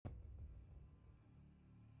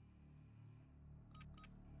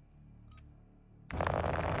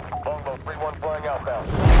3-1 flying outbound.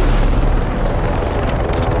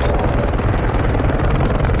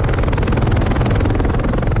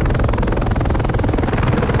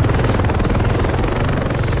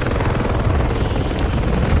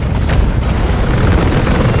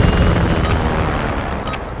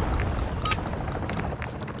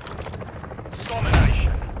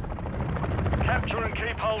 Domination. Capture and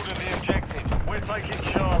keep hold of the objectives. We're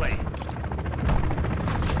taking Charlie.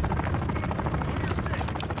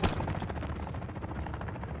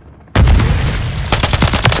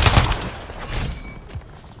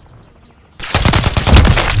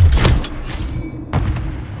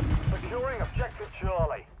 Securing objective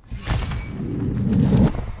Charlie.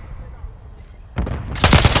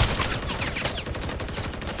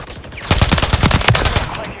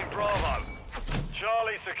 Taking Bravo.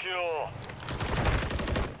 Charlie secure.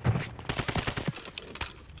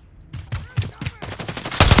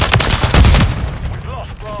 We've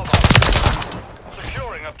lost Bravo.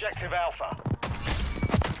 Securing objective Alpha.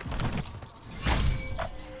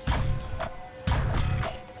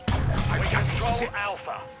 We control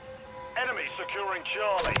Alpha. Enemy securing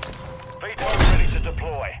Charlie. VTOL ready to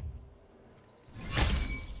deploy.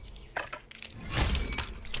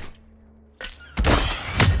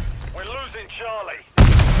 We're losing Charlie.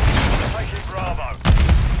 Taking Bravo.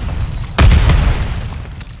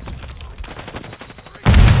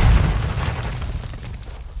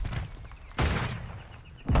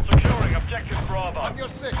 Securing objective Bravo. On your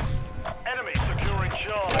 6. Enemy securing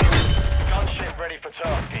Charlie. Gunship ready for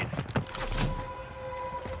tasking.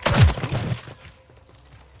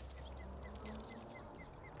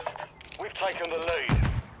 We've taken the lead.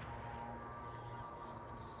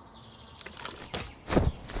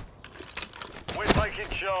 We're taking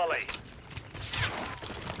Charlie.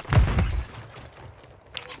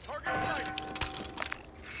 Target sighted.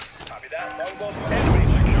 Copy that. Enemy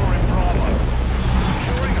securing Bravo.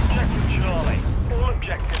 Securing objective Charlie. All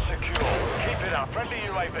objectives secure. Keep it up. Friendly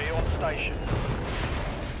UAV on station.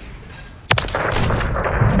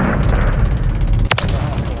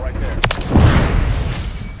 Right there.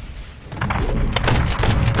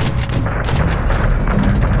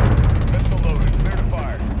 Missile loaded. Clear to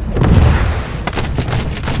fire.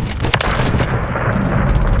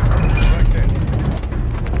 Right there.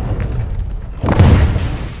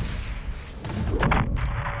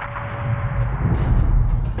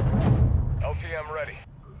 LTM ready.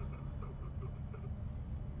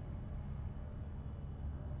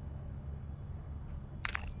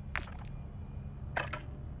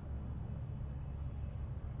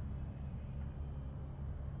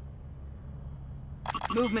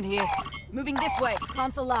 Movement here. Moving this way.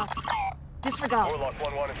 Console lost. Disregard. Warlock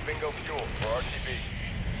 1-1 is bingo fuel for RTB.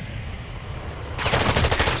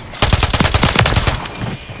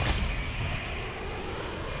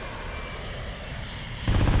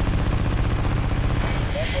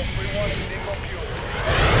 Vanguard 3-1 is bingo fuel.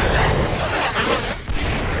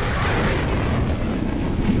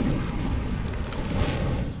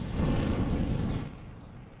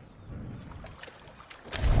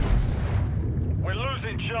 We're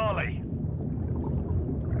losing Charlie.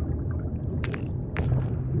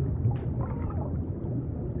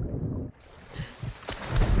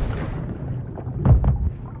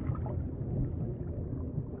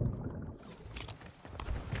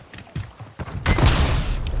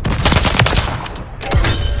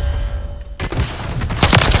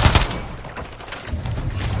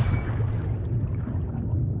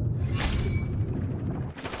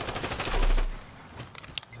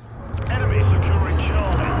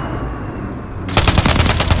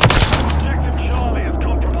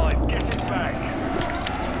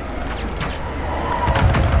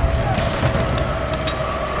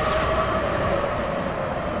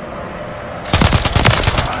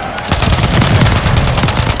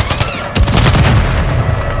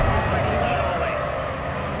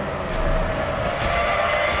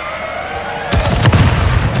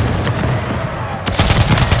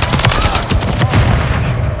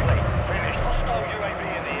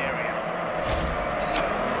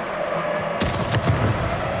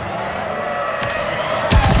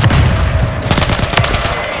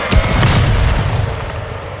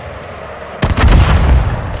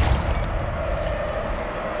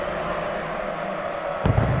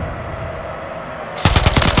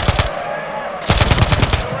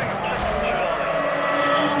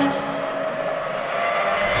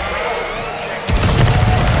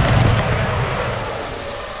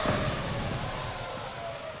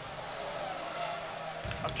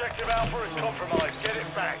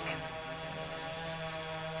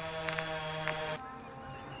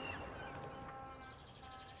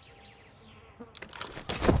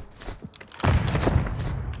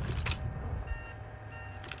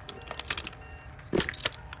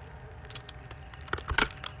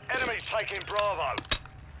 taking Bravo.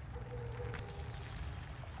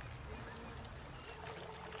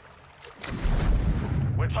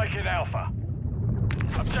 We're taking Alpha.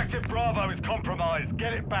 Objective Bravo is compromised.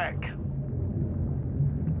 Get it back.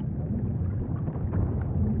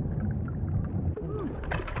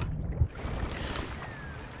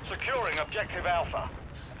 Securing Objective Alpha.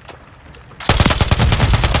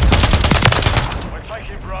 We're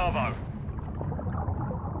taking Bravo.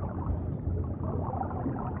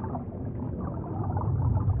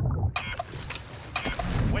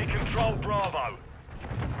 We control Bravo.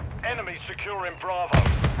 Enemy securing Bravo.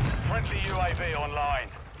 Friendly UAV online.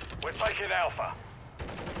 We're taking Alpha.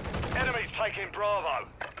 Enemy's taking Bravo.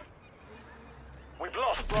 We've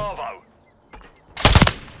lost Bravo.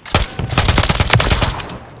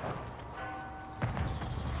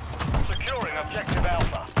 Securing Objective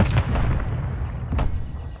Alpha.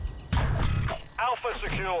 Alpha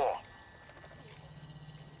secure.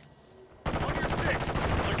 On your 6.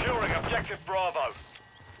 Securing Objective Bravo.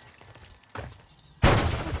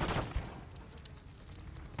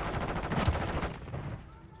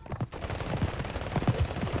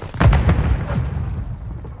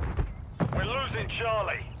 We're losing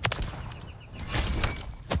Charlie.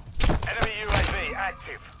 Enemy UAV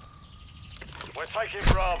active. We're taking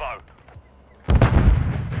Bravo.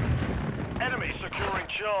 Enemy securing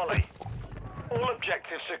Charlie. All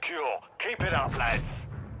objectives secure. Keep it up, lads.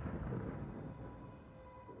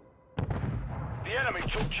 The enemy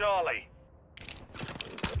took Charlie.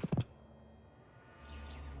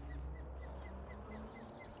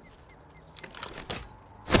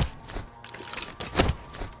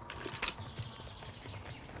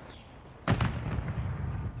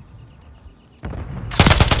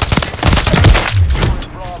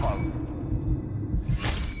 Bravo.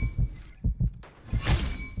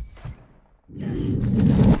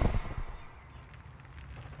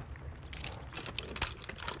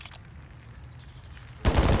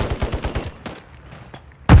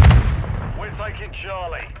 We're taking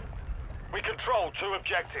Charlie. We control 2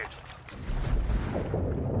 objectives.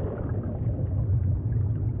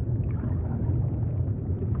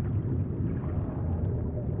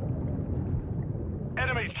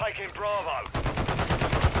 Enemy's taking Bravo.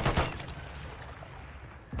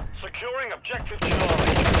 Securing Objective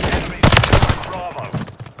Charlie. Enemy's securing Bravo.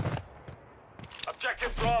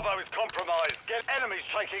 Objective Bravo is compromised. Get enemies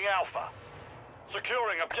taking Alpha.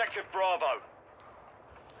 Securing Objective Bravo.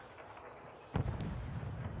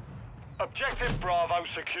 Objective Bravo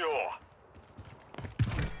secure.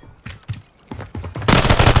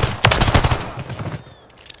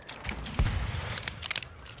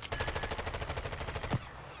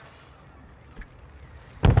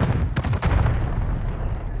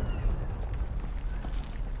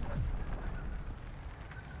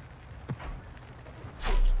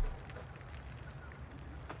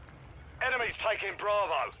 Enemies taking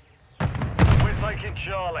Bravo. We're taking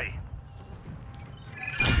Charlie.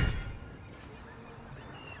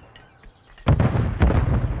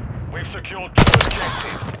 We've secured 2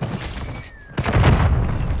 objectives.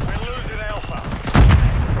 We're losing Alpha.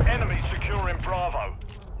 Enemy securing Bravo.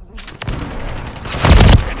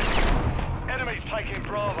 Enemies taking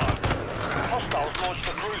Bravo. Hostiles launched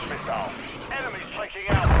a cruise missile. Enemies taking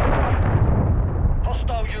Alpha.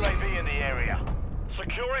 Hostile UAV in the area.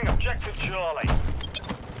 Securing Objective Charlie.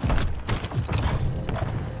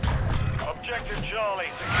 Objective Charlie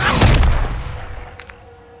secured.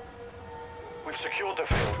 We've secured the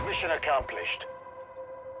field. Mission accomplished.